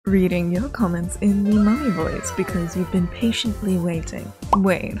reading your comments in the mummy voice because you've been patiently waiting.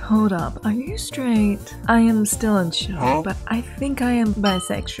 Wait, hold up. Are you straight? I am still unsure, but I think I am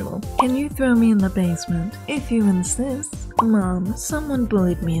bisexual. Can you throw me in the basement? If you insist. Mom, someone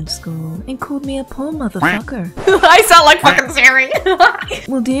bullied me in school and called me a poor motherfucker. I sound like fucking Siri.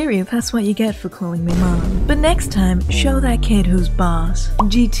 Well, dearie, that's what you get for calling me mom. But next time, show that kid who's boss.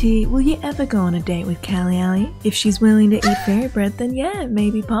 GT, will you ever go on a date with Callie Alley? If she's willing to eat fairy bread, then yeah, it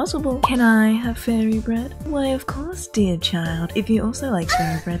may be possible. Can I have fairy bread? Why, of course, dear child. If you also like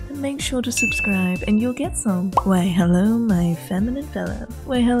fairy bread, then make sure to subscribe and you'll get some. Why, hello, my feminine fellow.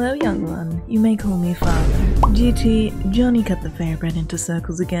 Why, hello, young one. You may call me father. GT, Johnny cut the fairy bread into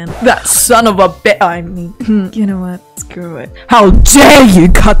circles again. That son of a bitch. I mean, You know what? Screw it. how dare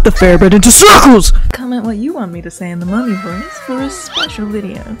you cut the fairy bread into circles! Comment what you want me to say in the mummy voice for a special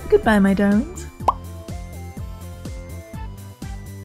video. Goodbye, my darlings.